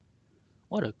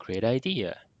What a great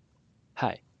idea!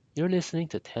 Hi, you're listening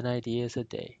to 10 Ideas a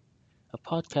Day, a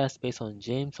podcast based on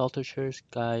James Altucher's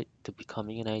guide to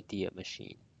becoming an idea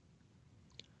machine.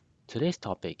 Today's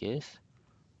topic is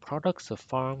products a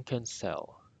farm can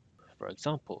sell. For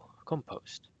example,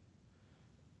 compost.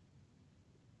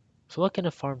 So, what can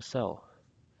a farm sell?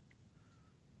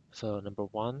 So, number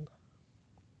one,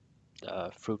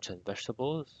 fruits and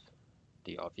vegetables,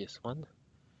 the obvious one.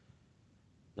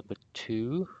 Number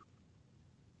two,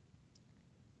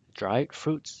 dried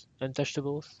fruits and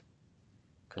vegetables,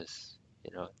 because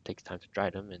it takes time to dry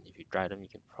them, and if you dry them, you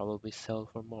can probably sell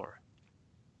for more.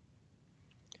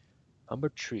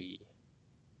 Number three,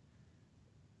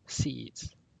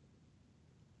 seeds.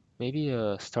 Maybe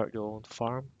a start your own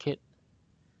farm kit.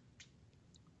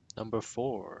 Number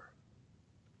four,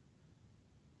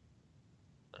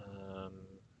 um,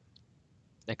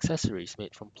 accessories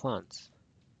made from plants.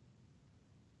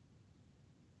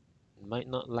 It might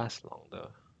not last long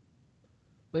though,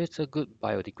 but it's a good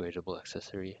biodegradable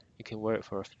accessory. You can wear it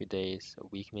for a few days, a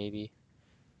week maybe,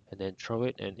 and then throw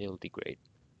it and it'll degrade,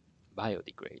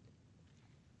 biodegrade.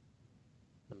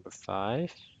 Number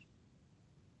five,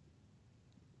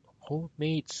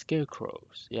 homemade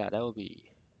scarecrows. Yeah, that would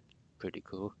be pretty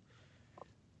cool.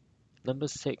 Number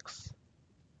six,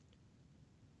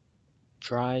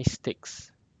 dry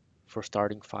sticks for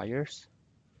starting fires.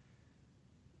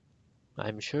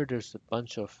 I'm sure there's a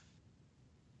bunch of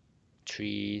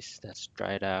trees that's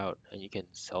dried out and you can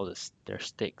sell their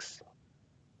sticks.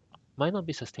 Might not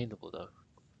be sustainable though.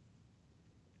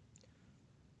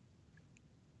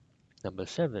 Number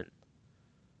seven,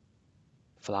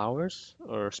 flowers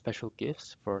or special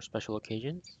gifts for special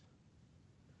occasions.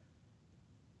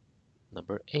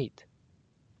 Number eight,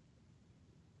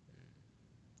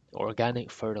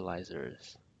 organic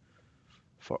fertilizers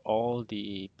for all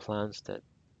the plants that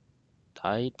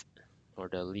died or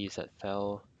the leaves that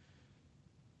fell.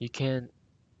 You can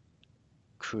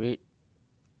create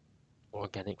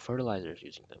organic fertilizers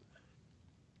using them.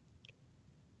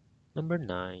 Number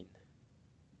nine,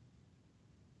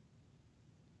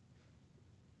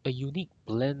 a unique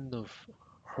blend of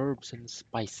herbs and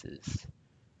spices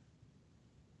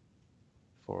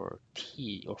for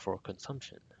tea or for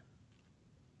consumption.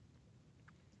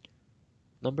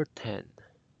 Number 10,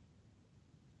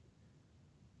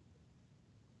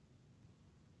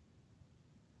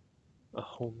 a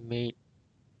homemade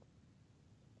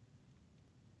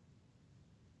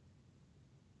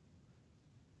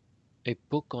a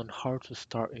book on how to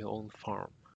start your own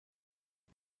farm.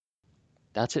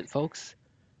 That's it, folks.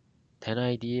 10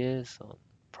 ideas on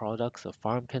products a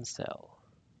farm can sell.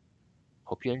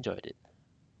 Hope you enjoyed it,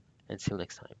 and see you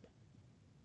next time.